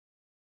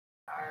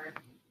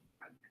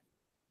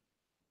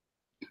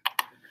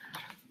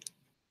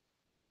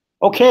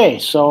Okay,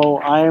 so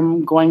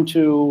I'm going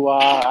to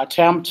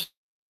attempt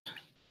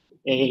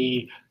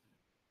a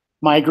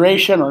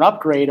migration or an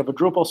upgrade of a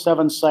Drupal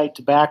 7 site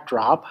to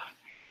Backdrop.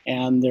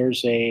 And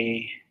this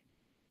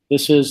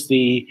is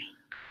the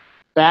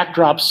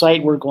Backdrop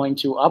site we're going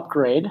to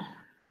upgrade.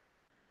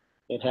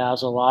 It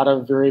has a lot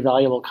of very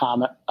valuable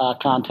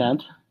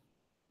content.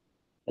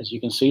 As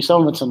you can see,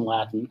 some of it's in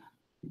Latin.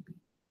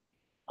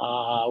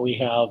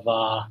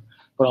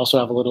 We also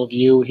have a little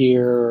view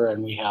here,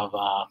 and we have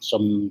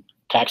some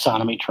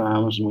taxonomy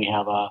terms, and we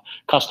have a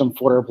custom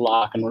footer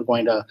block, and we're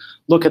going to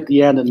look at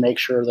the end and make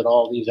sure that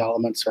all these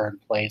elements are in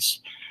place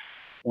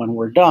when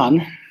we're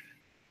done.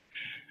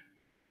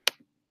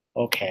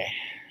 Okay.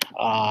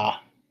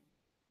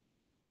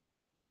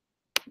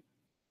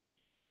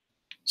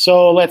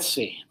 So let's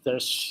see.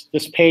 This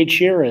page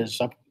here is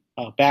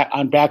back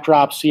on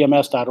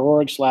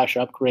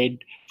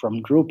backdropcms.org/upgrade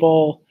from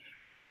Drupal.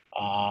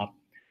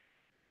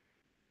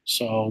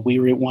 So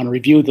we want to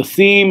review the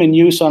theme in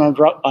use on our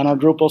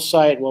Drupal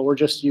site. Well, we're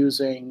just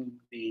using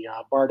the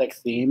Bardic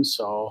theme,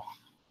 so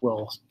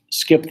we'll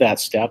skip that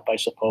step, I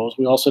suppose.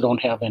 We also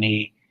don't have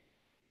any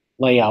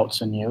layouts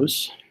in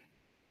use.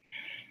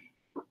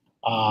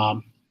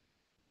 I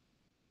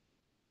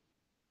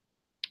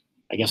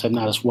guess I'm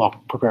not as well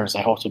prepared as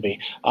I hope to be.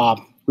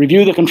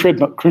 Review the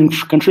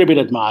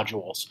contributed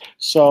modules.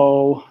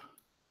 So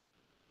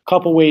a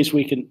couple ways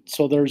we can,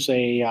 so there's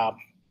a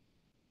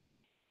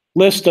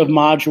list of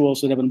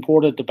modules that have been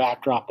ported to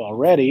Backdrop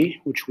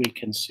already, which we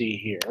can see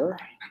here.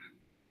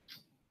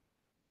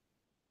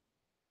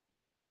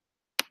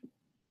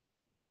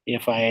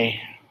 If I,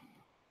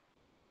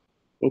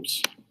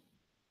 oops.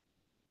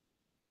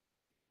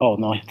 Oh,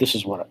 no, this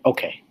is what,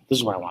 okay, this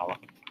is what I want to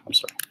look. I'm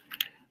sorry.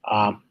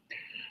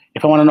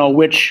 If I want to know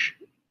which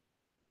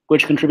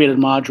contributed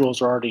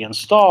modules are already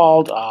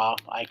installed,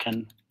 I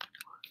can,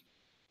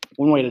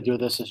 one way to do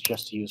this is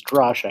just to use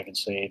Drush. I can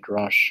say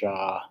Drush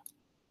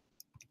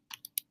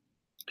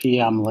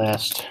PM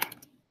list,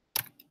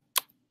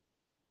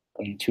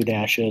 putting 2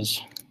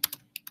 dashes,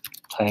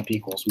 type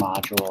equals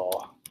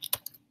module,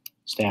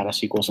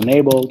 status equals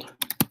enabled.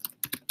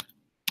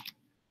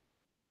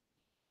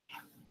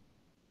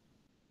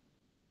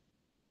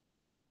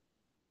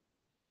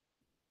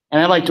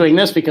 And I like doing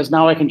this because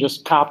now I can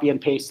just copy and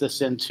paste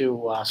this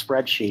into a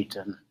spreadsheet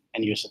and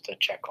use it to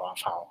check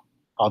off how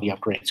the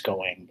upgrade's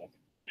going. But,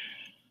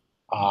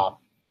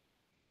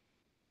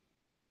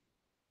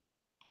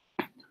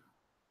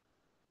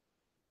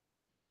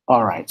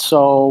 all right,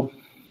 so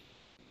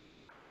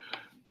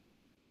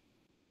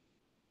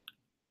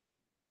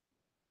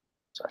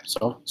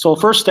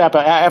first step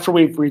after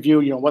we've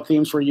reviewed, what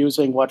themes we're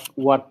using, what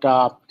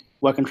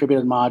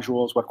contributed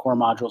modules, what core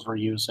modules we're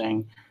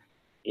using,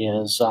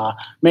 is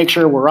make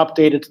sure we're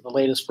updated to the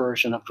latest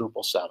version of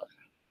Drupal 7.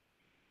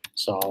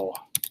 So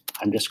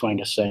I'm just going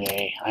to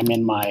say I'm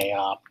in my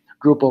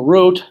Drupal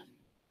root.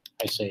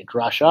 I say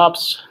drush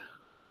ups,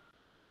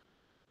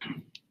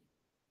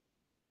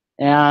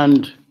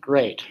 and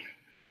great.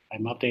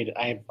 I'm updated.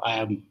 I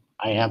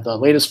have the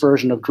latest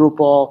version of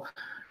Drupal,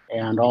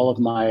 and all of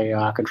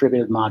my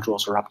contributed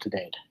modules are up to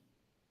date.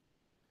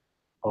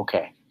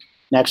 Okay.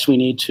 Next, we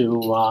need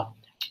to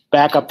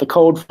back up the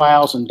code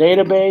files and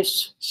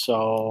database.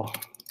 So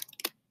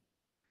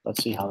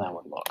let's see how that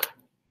would look.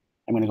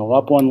 I'm going to go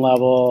up one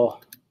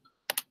level.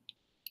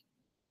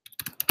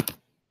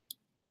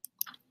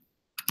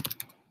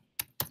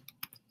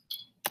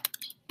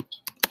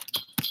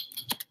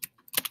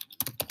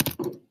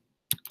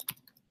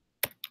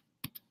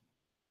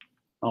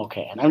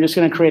 Okay, and I'm just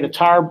going to create a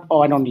tar.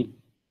 Oh, I don't need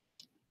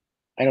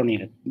a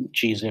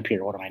gzip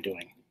here. What am I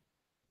doing?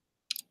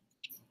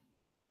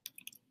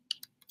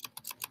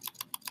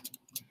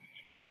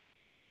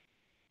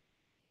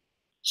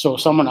 So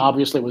someone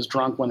obviously was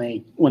drunk when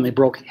they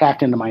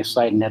hacked into my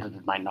site and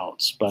edited my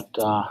notes, but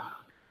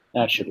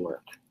that should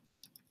work.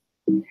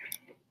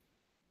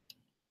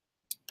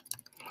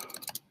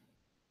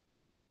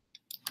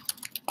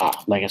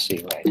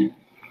 Legacy, right?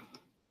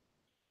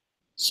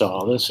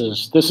 So this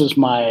is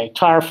my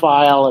tar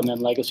file, and then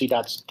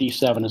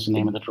legacy.d7 is the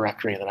name of the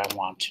directory that I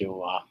want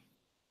to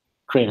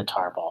create a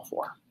tarball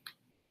for.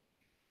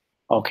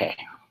 Okay.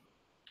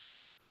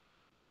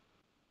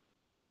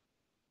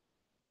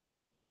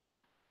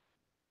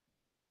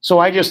 So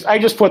I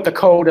just put the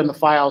code and the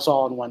files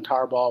all in one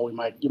tarball.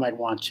 You might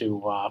want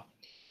to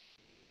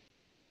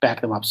back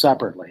them up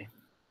separately.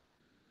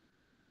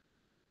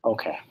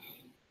 Okay.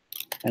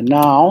 And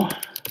now,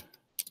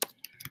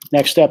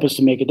 next step is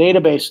to make a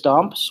database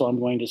dump. So I'm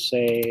going to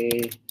say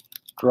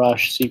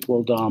drush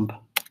SQL dump.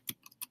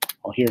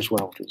 Well, here's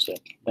where I'll do zip.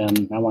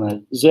 Then I want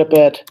to zip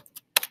it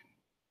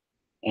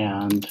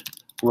and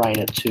write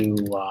it to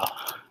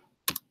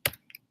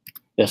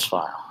this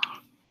file.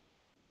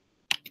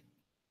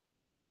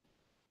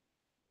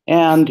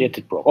 And it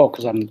did broke. Oh,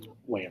 because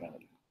wait a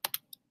minute.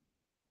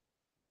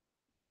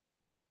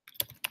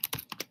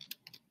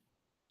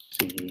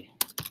 See.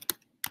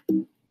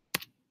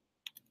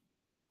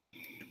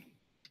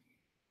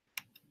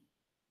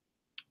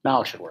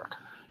 Now it should work.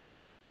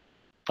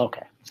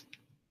 Okay.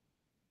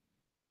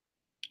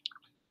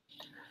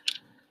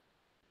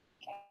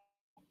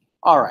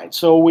 All right,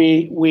 so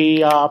we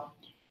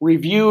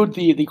reviewed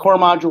the core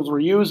modules we're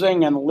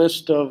using and a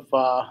list of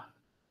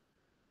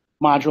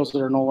modules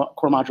that are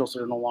core modules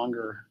that are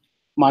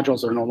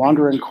no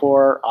longer in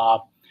core.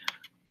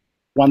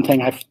 One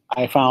thing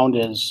I found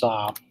is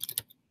the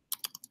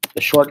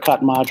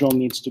shortcut module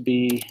needs to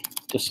be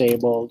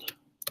disabled.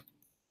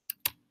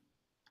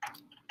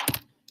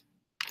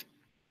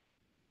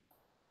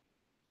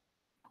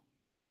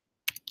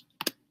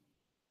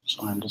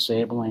 So I'm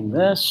disabling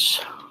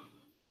this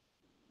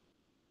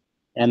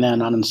and then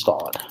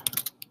uninstall it.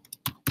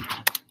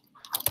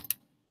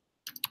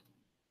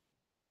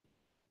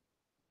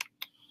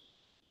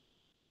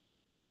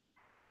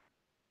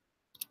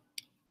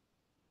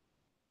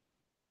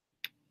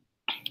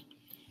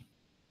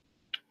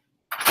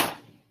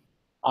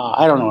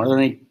 I don't know. Are there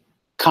any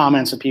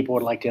comments that people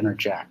would like to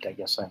interject? I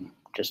guess I'm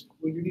just.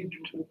 Well, you need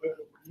to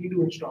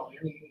uninstall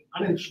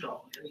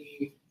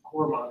any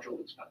core module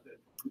that's not good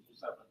for Drupal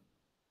 7.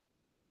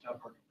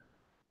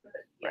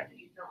 Yeah, that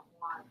you don't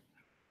want.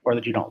 Or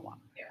that you don't want.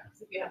 Yeah,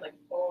 so if you have like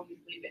full, you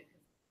leave it.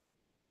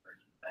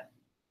 But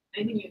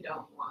anything you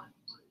don't want.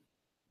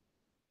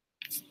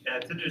 Yeah,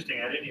 it's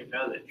interesting. I didn't even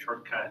know that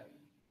shortcut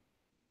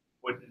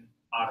wouldn't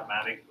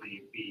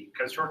automatically be,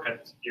 because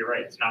shortcuts, you're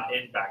right, it's not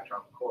in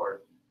backdrop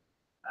core.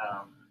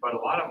 But a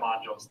lot of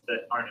modules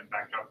that aren't in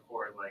backdrop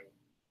core, like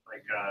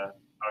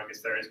I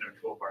guess there is no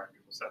toolbar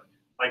in Drupal 7,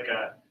 like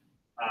a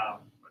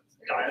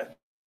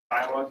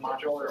dialogue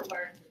module,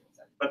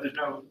 but there's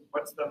no,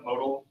 what's the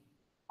modal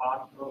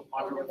module?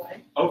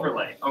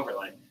 Overlay.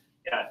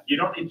 Yeah, you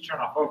don't need to turn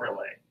off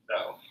overlay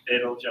though.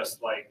 It'll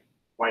just like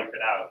wipe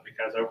it out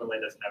because overlay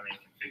doesn't have any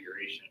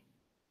configuration.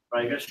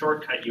 But I guess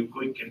shortcut you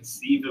could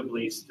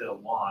conceivably still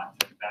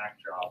want in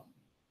backdrop.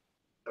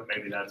 So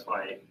maybe that's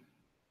why.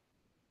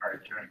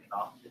 Or turning it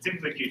off. It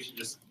seems like we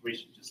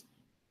should just.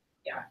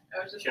 Yeah,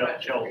 I was just about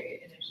to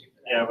create an issue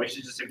for that. Yeah, we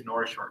should just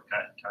ignore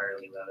shortcut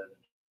entirely rather than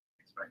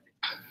expecting.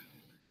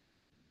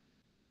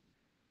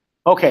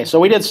 Okay, so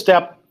we did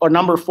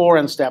number 4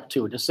 and step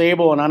 2.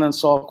 Disable and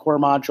uninstall core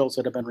modules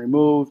that have been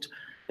removed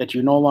that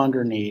you no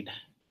longer need.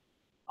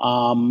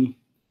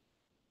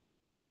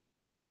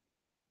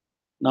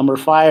 Number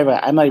 5,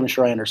 I'm not even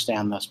sure I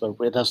understand this, but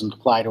it doesn't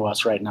apply to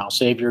us right now.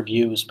 Save your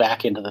views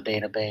back into the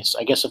database.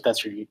 I guess if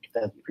you're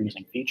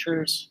using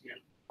features,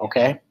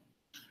 okay.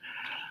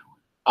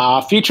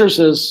 Features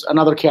is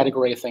another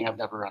category of thing I've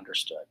never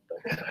understood, but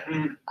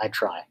I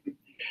try.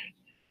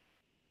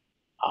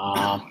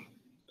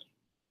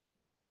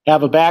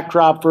 Have a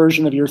backdrop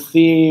version of your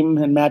theme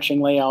and matching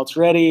layouts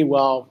ready.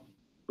 Well,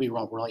 we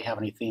won't really have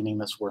any theming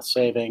that's worth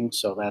saving,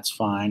 so that's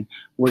fine.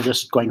 We're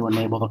just going to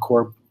enable the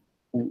core.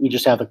 We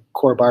just have the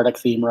core Bardic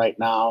theme right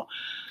now.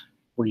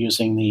 We're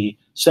using the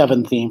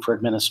 7 theme for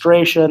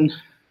administration.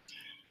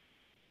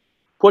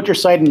 Put your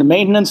site into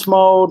maintenance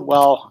mode.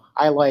 Well,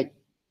 I like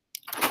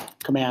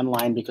command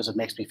line because it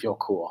makes me feel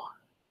cool.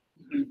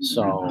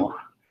 So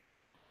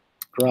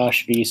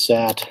brush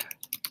vset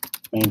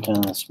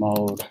maintenance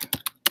mode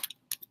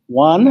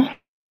 1.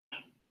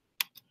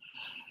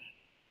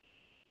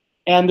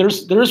 And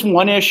there's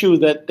one issue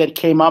that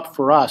came up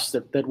for us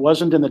that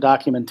wasn't in the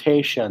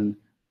documentation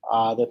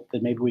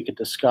that maybe we could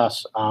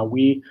discuss.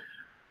 We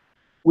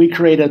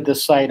created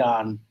this site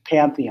on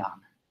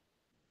Pantheon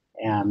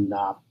and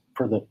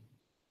for the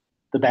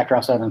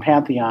backdrop site on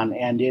Pantheon,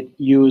 and it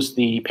used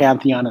the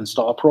Pantheon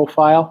install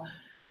profile.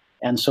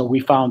 And so we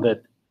found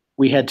that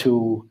we had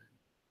to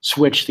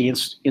switch the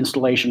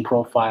installation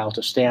profile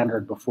to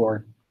standard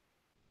before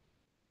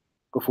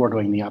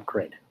doing the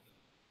upgrade.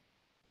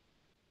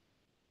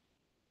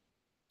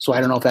 So I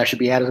don't know if that should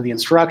be added to the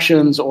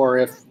instructions or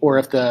if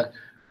the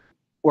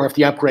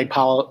upgrade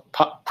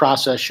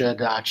process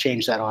should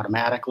change that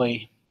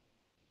automatically.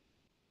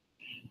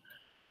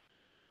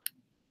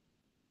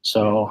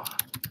 So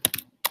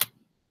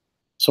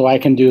I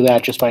can do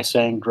that just by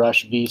saying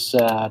drush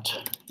vset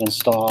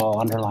install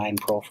underline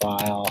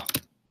profile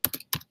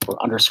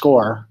or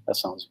underscore. That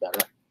sounds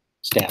better.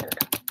 Standard.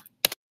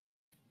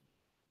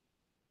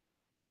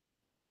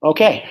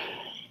 Okay.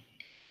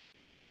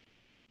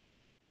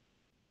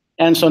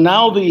 And so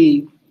now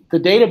the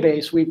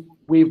database, we've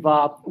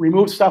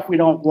removed stuff we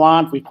don't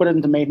want. We put it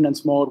into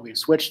maintenance mode. We've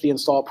switched the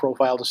install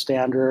profile to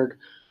standard.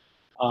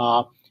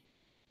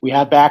 We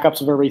have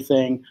backups of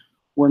everything.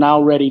 We're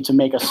now ready to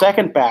make a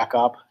second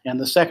backup, and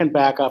the second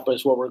backup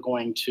is what we're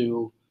going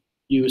to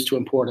use to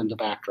import into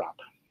Backdrop.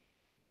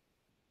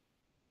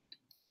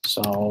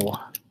 So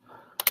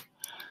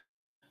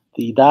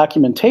the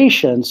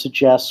documentation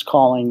suggests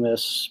calling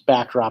this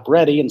Backdrop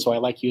ready, and so I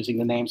like using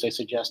the names they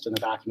suggest in the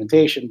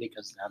documentation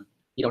because then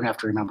you don't have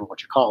to remember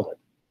what you called it.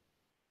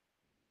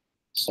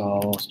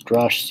 So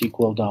drush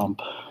SQL dump.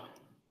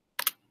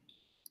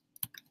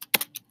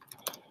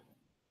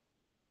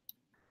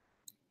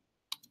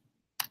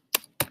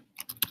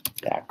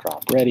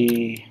 Backdrop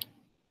ready,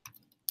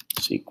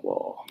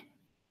 SQL.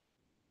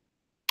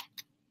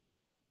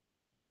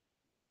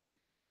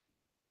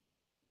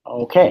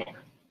 Okay.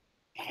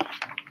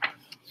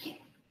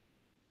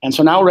 And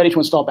so now we're ready to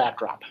install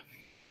Backdrop.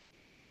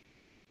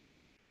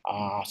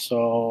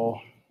 So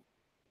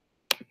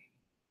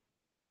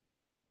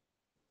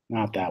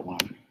not that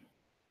one.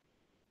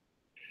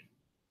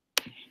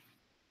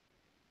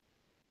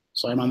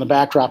 So I'm on the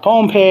Backdrop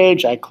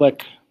homepage. I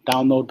click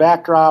download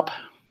Backdrop.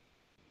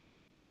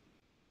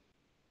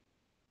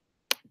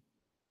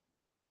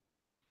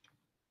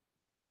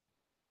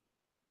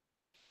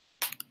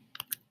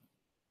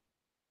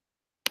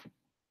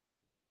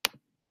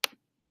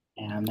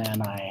 And then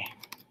do I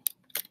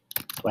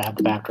have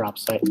the Backdrop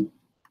site?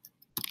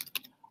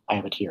 I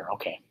have it here,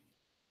 okay.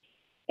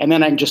 And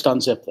then I can just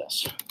unzip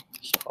this.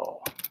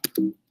 So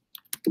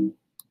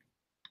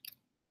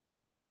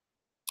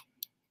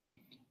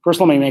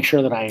first, let me make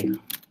sure that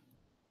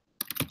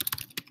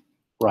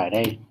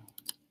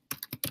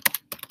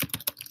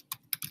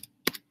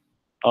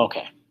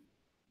okay.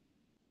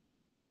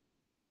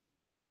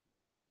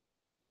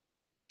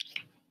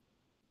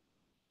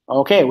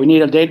 Okay, we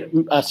need a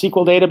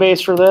SQL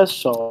database for this,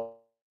 so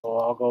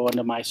I'll go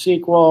into my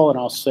SQL and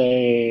I'll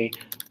say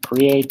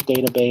create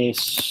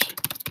database,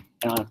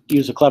 and I'll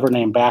use a clever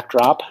name,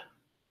 Backdrop.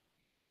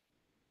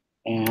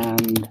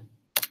 And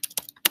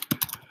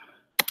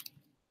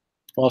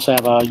we'll also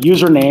have a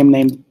username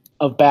name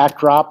of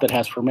Backdrop that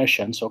has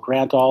permission. So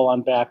grant all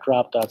on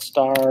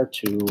backdrop.star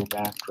to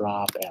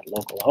backdrop at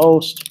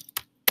localhost,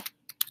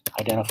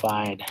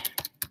 identified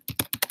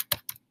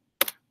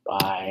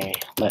by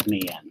let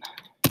me in.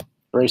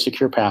 Very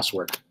secure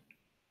password.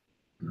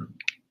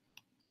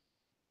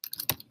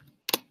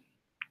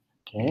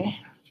 Okay.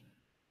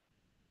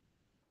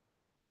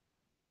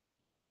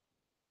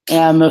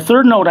 And the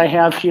third note I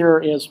have here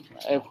is,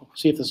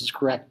 see if this is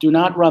correct, do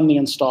not run the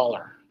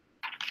installer.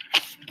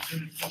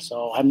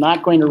 So I'm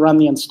not going to run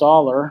the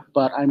installer,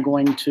 but I'm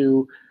going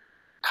to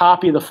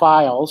copy the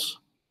files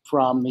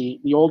from the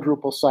old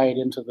Drupal site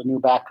into the new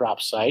Backdrop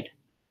site.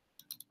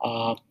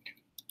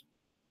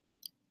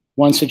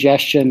 One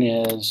suggestion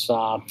is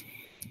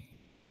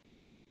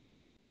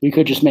we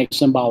could just make a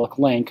symbolic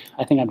link.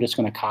 I think I'm just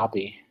going to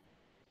copy.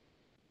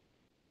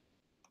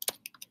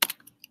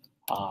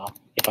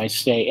 If I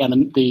say,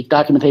 and the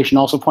documentation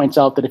also points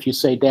out that if you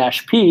say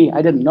 -p,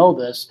 I didn't know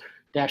this,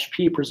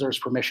 -p preserves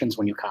permissions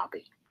when you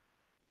copy.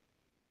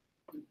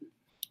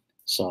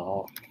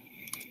 So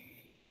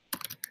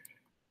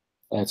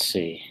let's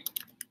see.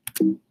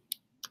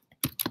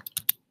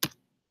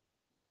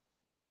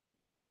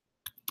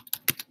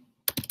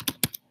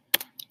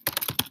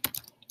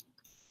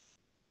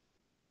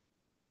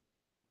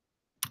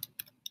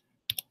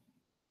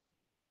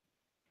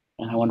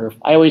 And I wonder if,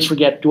 I always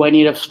forget, do I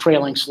need a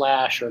trailing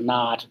slash or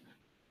not?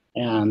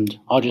 And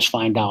I'll just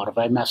find out. If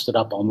I messed it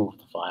up, I'll move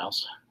the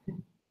files.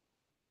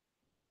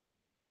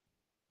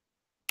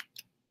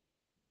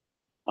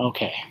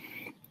 Okay.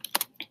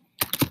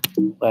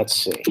 Let's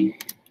see.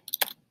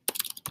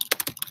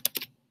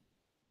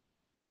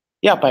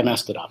 Yep, I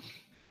messed it up.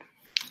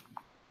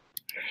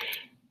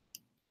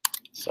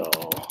 So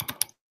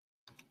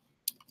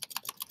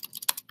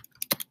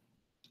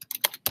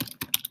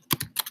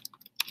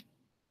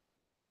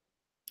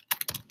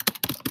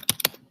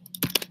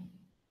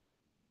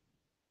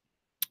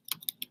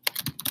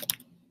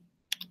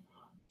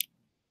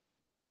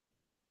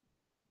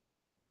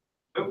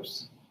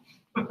Oops.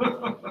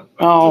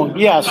 oh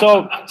yeah,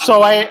 so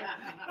I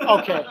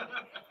okay.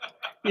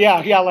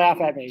 Yeah,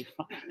 laugh at me.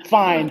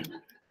 Fine.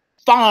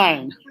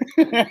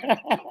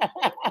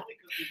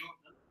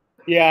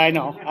 Yeah, I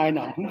know.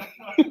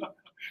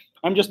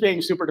 I'm just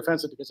being super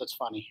defensive because it's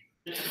funny.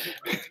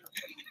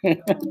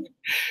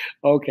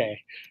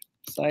 Okay.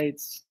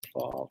 Sites,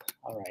 default.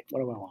 All right, what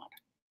do I want?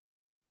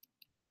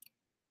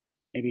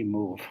 Maybe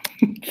move.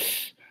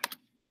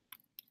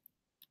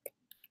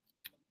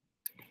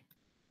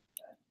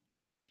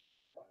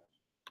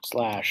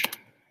 Slash,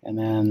 and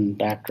then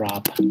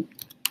backdrop.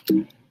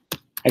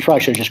 I probably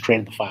should have just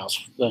created the file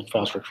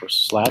structure for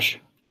slash.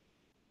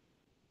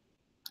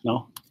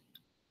 No?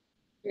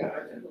 Yeah,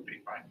 It'll be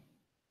fine.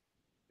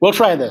 We'll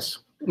try this.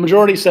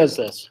 Majority says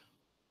this.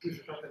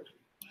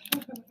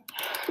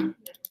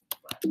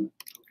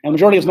 And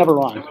majority is never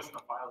wrong. There wasn't a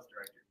files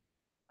directory.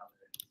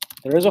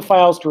 There is a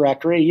files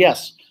directory.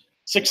 Yes.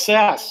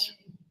 Success.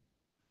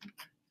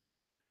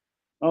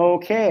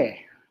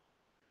 Okay.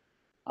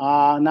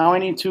 Now I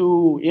need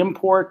to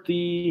import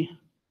the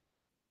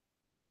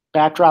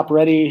Backdrop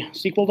ready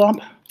SQL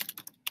dump.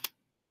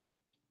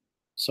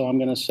 So I'm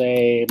going to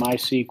say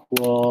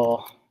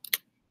MySQL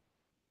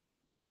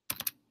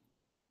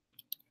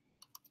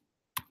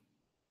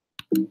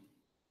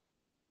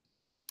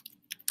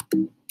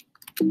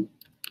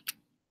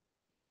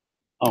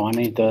I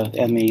need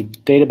and the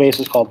database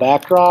is called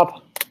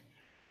Backdrop.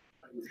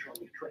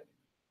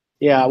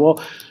 Yeah,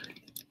 well,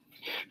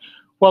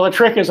 the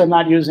trick is I'm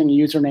not using a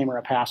username or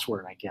a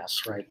password, I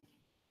guess, right?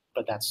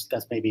 But that's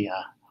maybe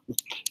a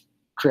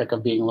trick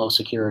of being low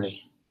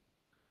security.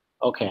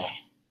 Okay.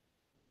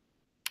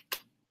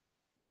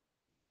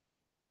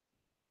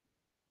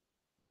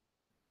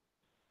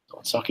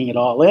 So sucking it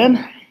all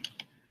in.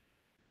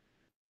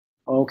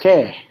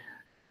 Okay.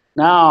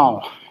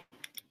 Now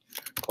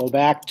go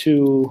back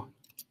to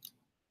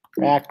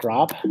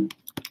backdrop,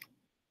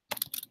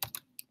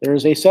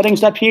 there's a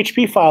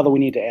settings.php file that we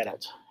need to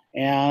edit.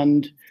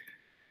 And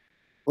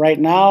right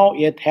now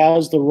it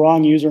has the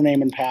wrong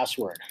username and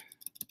password.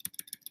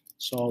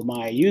 So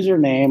my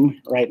username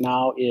right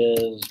now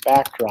is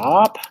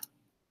backdrop.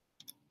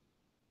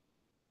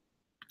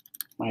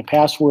 My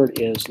password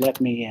is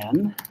let me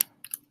in.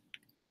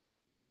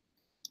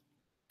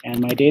 And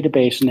my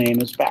database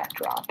name is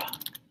backdrop.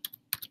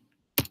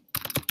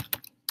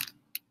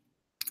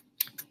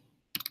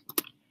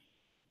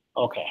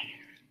 Okay.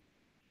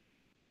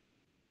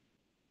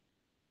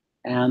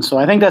 And so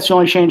I think that's the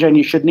only change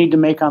you should need to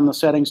make on the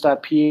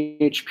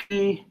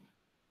settings.php.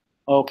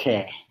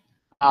 Okay.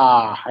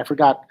 I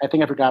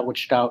think I forgot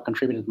which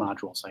contributed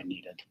modules I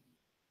needed.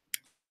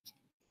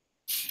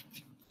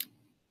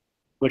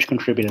 Which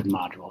contributed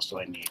modules do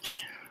I need?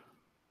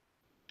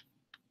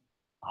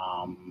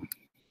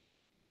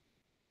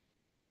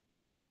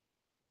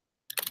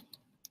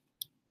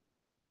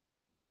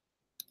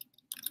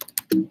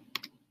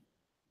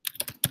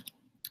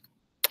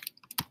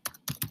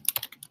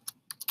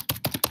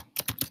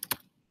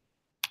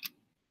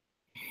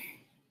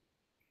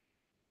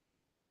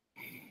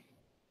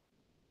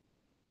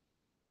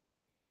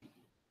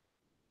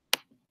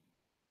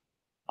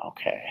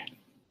 Okay.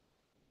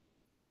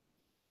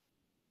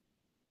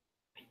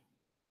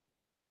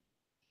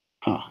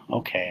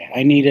 Okay.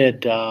 I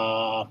needed,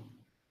 I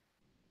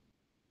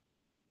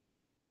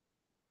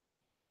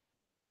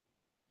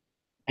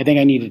think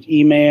I needed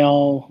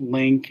email,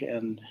 link,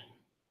 and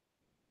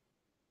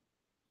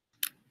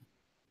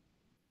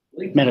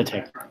meta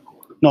tag.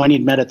 No, I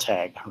need meta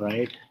tag,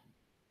 right?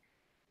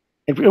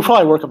 It would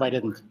probably work if I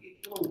didn't.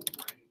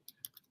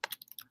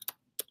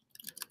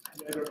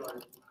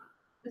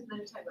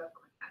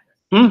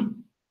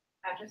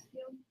 Address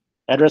field?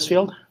 Address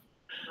field?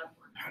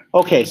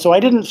 Okay, so I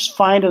didn't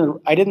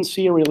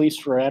see a release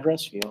for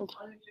address field.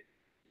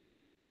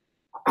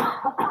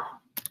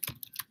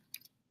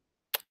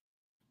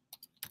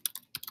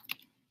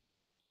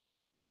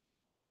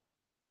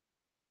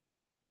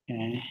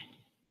 Okay.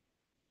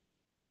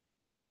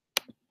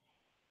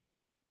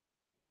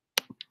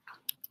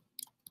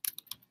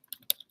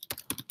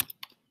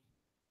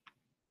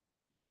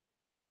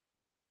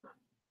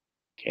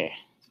 Okay.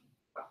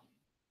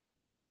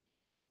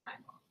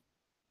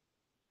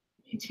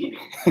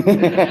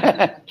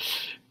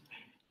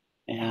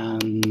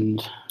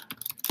 And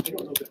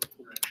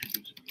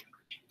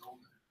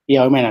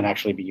yeah, we may not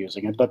actually be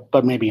using it,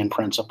 but maybe in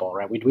principle,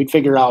 right? We'd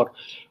figure out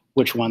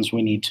which ones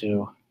we need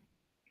to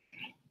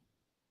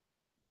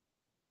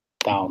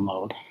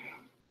download.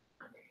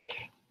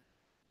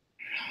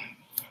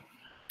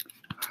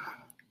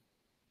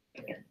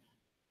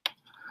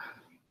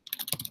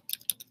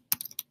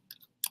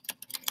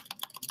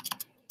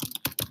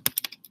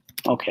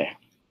 Okay.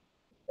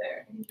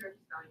 There, I think you're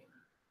just telling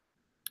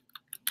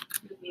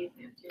you. Two B's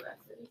and two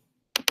S's.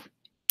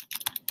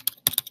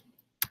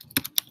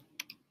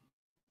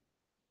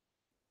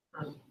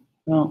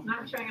 Well, It's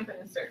not showing up in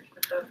the search,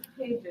 but the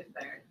page is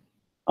there.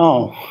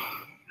 oh,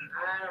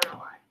 I don't know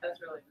why. That's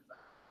really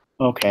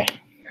bizarre. okay.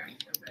 Here, I'm gonna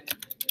put it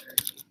in there.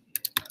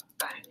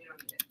 Fine, you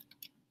don't need it.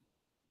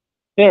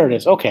 There it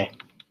is. Okay.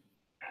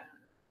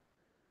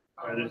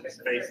 Or there's a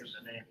space in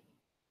the name.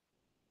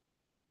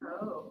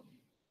 Oh.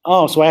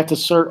 Oh, so I have to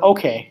search.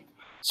 Okay.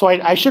 So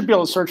I should be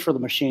able to search for the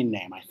machine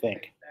name, I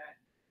think.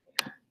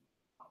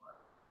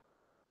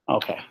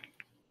 Okay.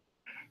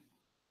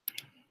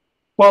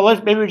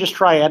 Well, maybe we just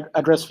try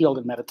address field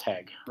and meta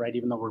tag, right?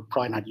 Even though we're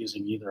probably not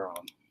using either of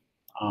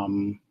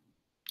them.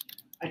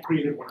 I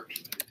created one or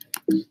two.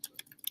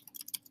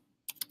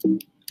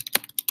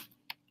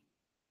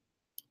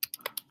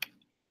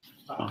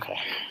 Okay.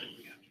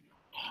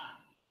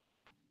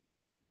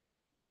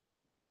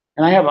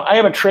 And I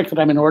have a trick that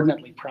I'm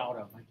inordinately proud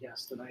of, I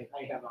guess. That I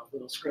have a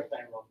little script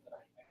I wrote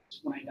that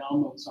when I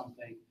download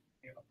something,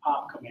 I have a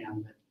pop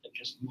command that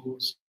just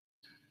moves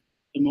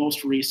the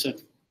most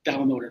recent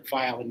downloaded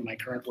file into my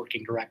current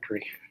working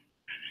directory.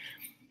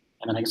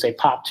 And then I can say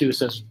pop2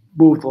 says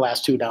move the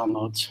last 2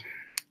 downloads.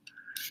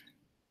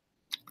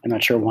 I'm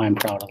not sure why I'm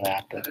proud of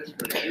that,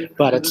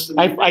 but it's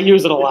I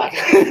use it a lot.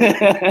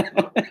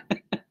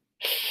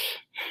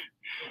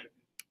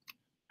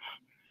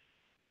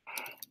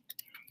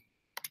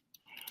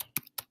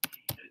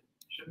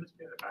 Shouldn't this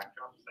be the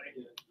backdrop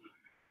site?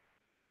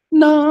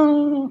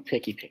 No,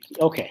 picky.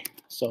 Okay,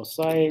 so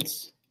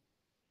sites,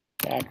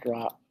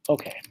 backdrop.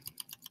 Okay,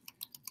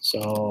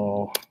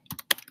 so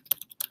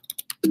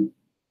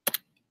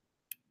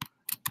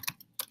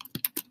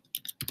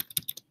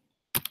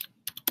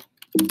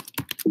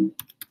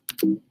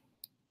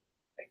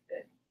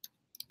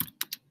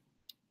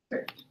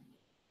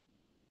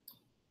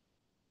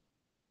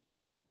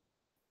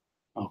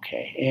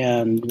okay,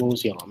 and what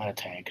was the other one? Meta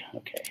tag.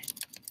 Okay.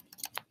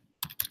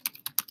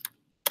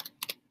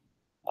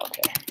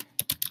 Okay.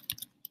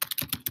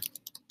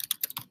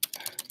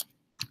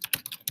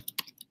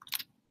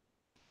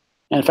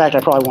 And in fact, I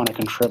probably want a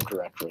contrib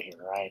directory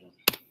here, right?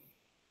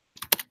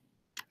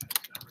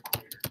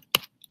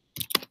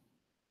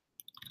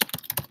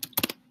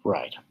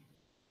 Right.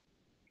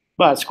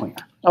 But it's cleaner.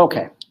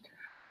 Okay.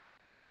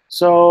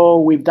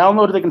 So we've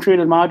downloaded the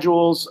contributed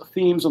modules,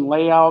 themes, and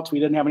layouts. We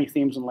didn't have any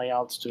themes and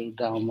layouts to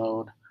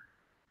download.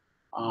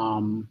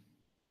 Update.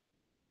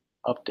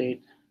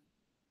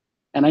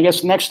 And I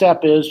guess next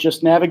step is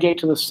just navigate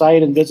to the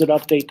site and visit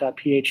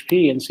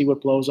update.php and see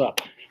what blows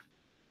up.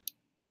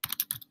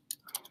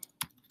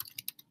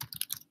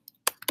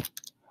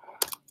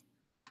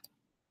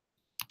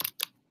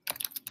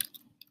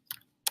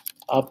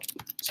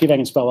 See if I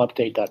can spell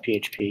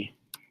update.php.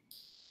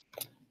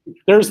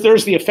 There's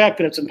the effect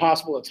that it's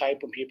impossible to type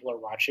when people are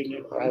watching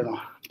it. I don't know,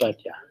 but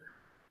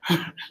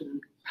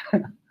yeah.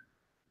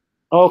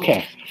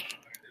 Okay.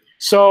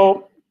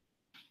 So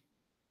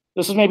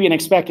this is maybe an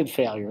expected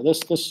failure.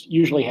 This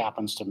usually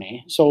happens to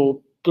me.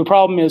 So the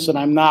problem is that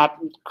I'm not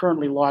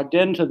currently logged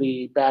into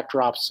the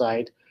backdrop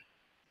site,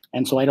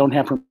 and so I don't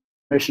have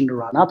permission to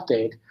run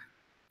update.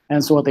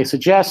 And so what they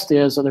suggest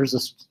is that there's a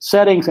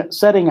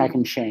setting I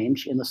can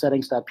change in the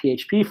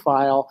settings.php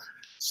file,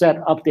 set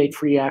update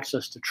free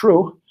access to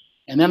true,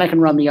 and then I can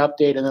run the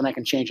update, and then I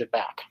can change it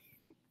back.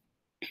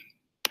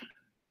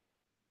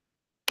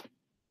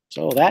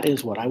 So that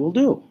is what I will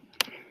do.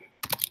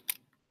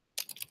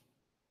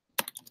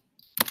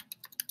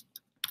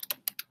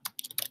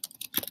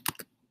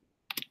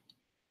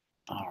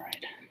 All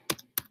right.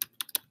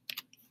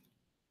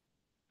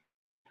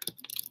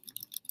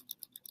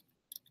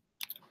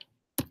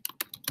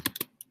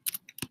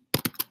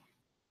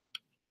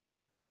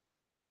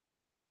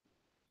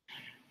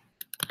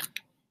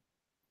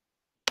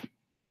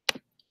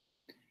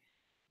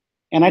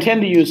 And I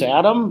tend to use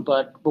Atom,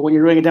 but when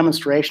you're doing a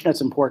demonstration, it's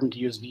important to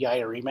use VI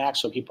or Emacs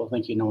so people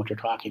think you know what you're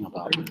talking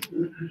about.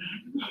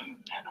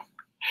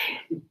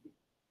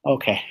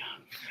 Okay.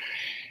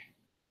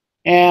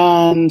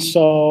 And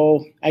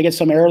so I get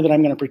some error that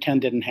I'm going to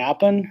pretend didn't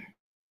happen.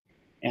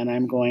 And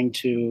I'm going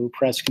to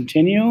press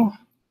continue.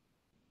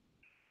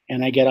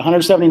 And I get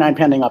 179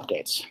 pending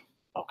updates.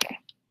 Okay.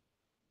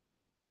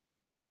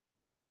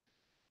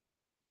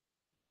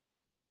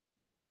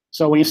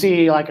 So when you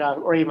see like,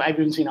 or even, I've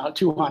even seen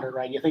 200,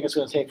 right? You think it's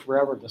going to take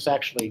forever. This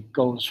actually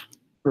goes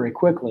very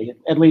quickly,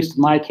 at least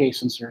in my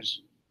case, since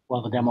there's,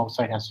 well, the demo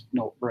site has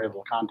no very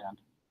little content.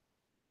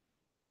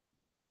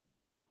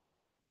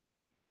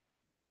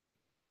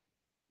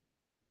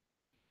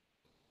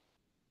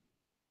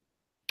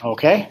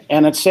 Okay,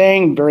 and it's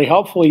saying very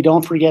helpfully,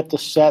 don't forget to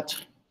set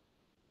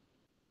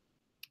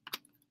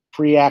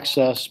free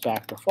access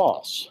back to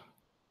false.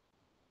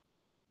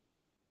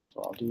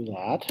 So I'll do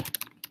that.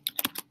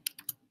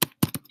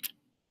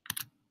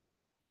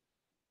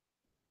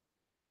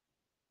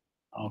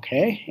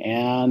 Okay,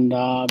 and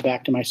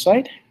back to my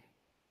site.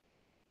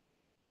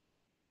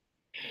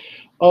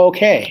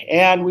 Okay,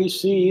 and we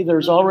see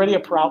there's already a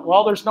problem.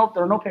 Well, there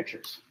are no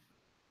pictures.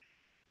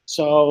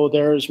 So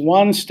there's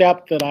one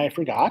step that I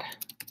forgot.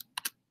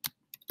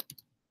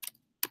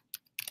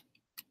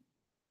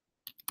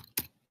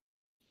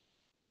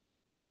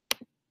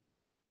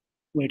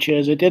 Which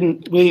is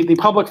the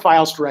public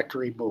files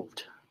directory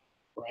moved,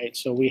 right?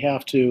 So we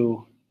have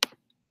to,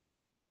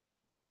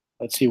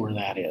 let's see where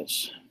that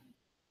is.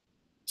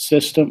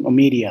 System,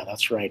 media,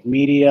 that's right.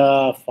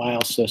 Media,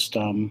 file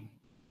system.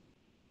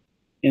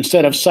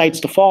 Instead of site's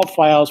default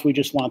files, we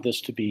just want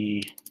this to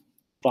be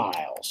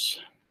files.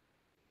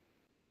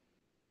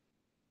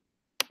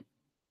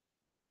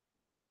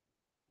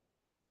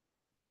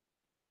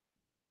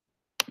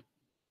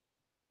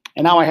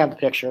 And now I have the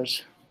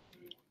pictures.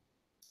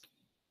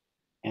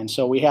 And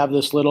so we have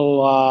this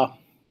little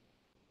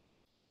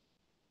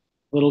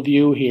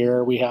view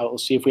here.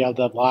 Let's see if we have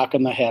the block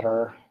in the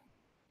header.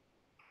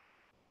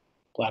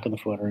 Block in the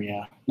footer,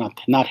 yeah.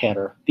 Not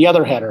header. The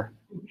other header.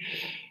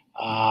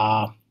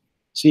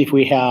 See if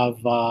we have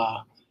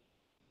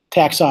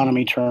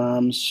taxonomy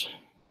terms.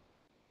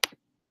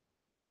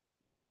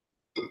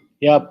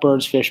 Yep,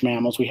 birds, fish,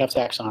 mammals. We have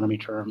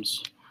taxonomy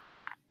terms.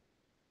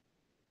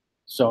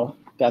 So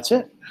that's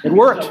it. It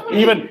worked.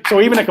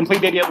 Even a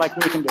complete idiot like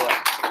me can do it.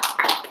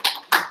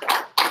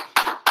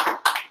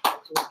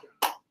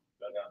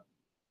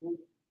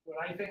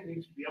 What I think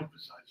needs to be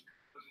emphasized,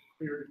 because it was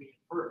clear to me at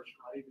first,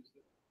 right, is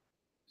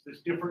this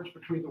difference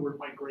between the word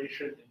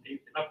migration and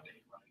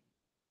update,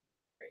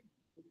 right?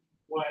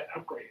 What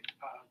upgrade?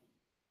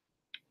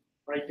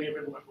 Right,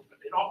 David?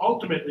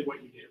 Ultimately,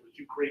 what you did was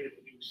you created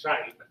a new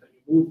site, but then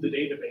you moved the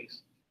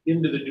database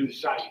into the new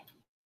site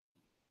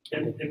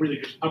and really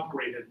just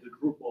upgraded the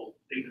Drupal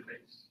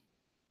database.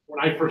 When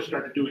I first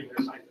started doing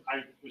this,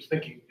 I was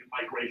thinking in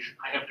migration,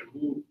 I have to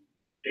move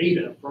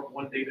data from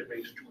one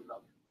database to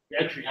another. We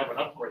actually have an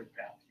upgrade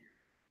path here,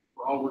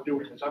 where all we're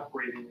doing is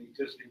upgrading the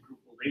existing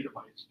Drupal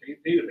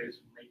database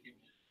and making it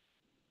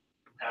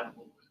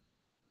compatible with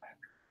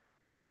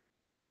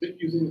it. Is it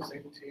using the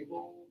same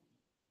table?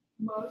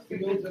 Most of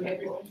the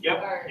tables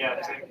Yep, are yeah,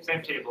 exactly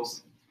same the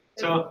tables.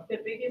 The- So The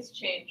biggest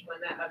change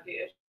when that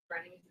update is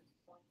running is it's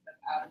pulling stuff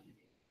out of the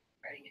data,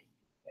 writing it.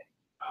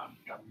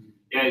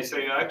 yeah, so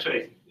you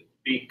actually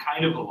be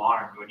kind of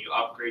alarmed when you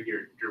upgrade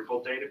your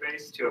Drupal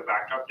database to a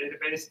backdrop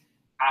database,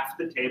 half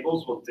the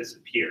tables will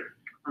disappear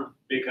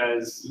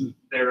because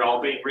they're all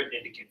being written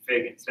into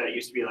config instead. It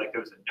used to be like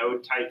there was a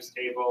node types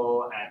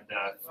table and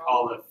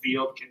all the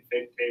field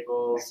config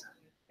tables,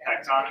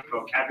 taxonomic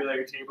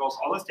vocabulary tables.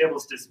 All those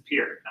tables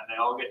disappear and they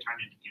all get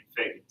turned into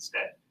config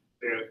instead.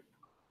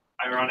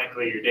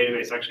 Ironically, your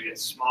database actually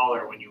gets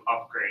smaller when you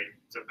upgrade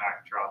to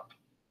backdrop.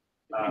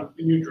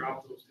 And you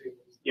drop those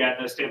tables. Yeah,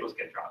 those tables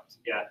get dropped.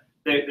 Yeah,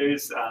 there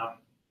is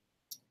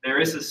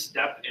a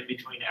step in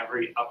between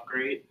every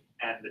upgrade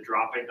and the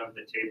dropping of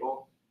the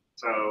table.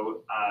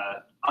 So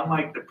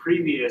unlike the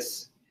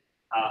previous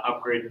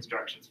upgrade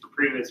instructions for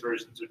previous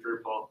versions of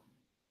Drupal,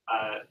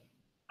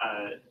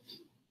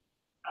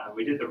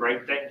 we did the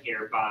right thing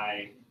here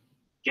by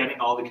getting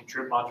all the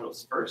contrib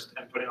modules first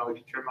and putting all the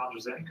contrib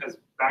modules in, because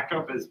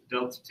Backdrop is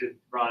built to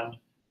run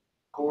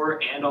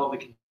core and all the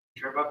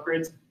contrib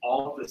upgrades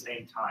all at the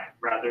same time,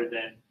 rather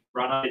than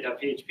run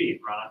update.php,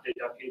 run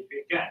update.php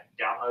again,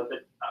 download the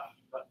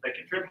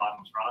contrib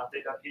modules, run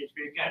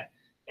update.php again.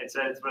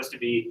 Instead, it's supposed to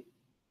be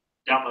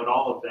download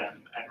all of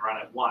them and run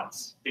it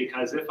once,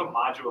 because if a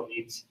module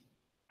needs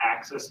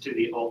access to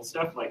the old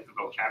stuff, like the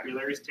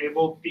vocabularies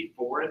table,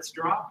 before it's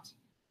dropped,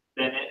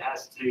 then it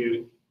has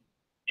to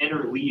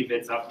interleave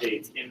its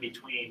updates in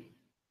between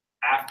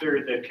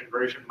after the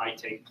conversion might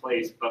take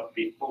place, but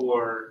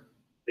before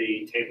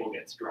the table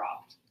gets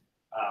dropped.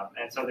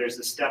 And so there's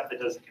a step that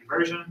does the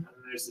conversion, and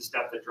then there's the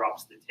step that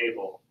drops the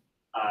table.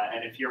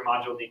 And if your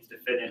module needs to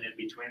fit in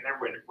between there,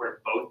 where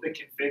both the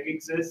config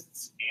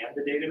exists and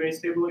the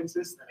database table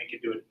exists, then it can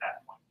do it at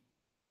that point.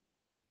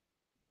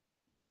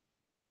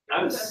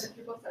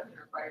 Drupal 7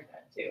 required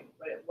that too,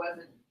 but it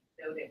wasn't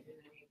noted in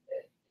any of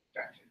the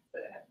instructions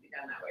that it had to be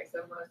done that way.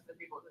 So most of the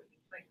people who did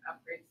like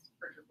upgrades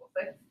for Drupal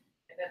 6,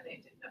 and then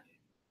they didn't update.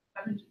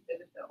 7 just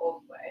did it the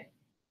old way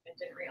and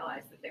didn't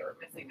realize that they were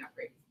missing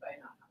upgrades by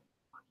not having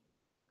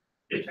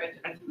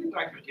I think the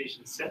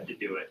documentation said to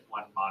do it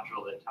one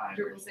module at a time.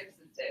 Drupal 6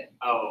 did.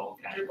 Oh,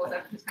 okay. Drupal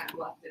 7 just kind of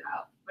left it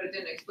out, but it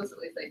didn't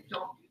explicitly say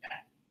don't do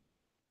that.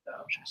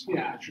 So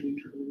Yeah, actually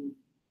true.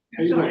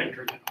 Yeah, you don't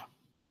enter it on.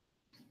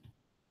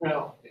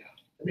 Well, yeah.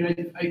 I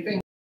mean, I think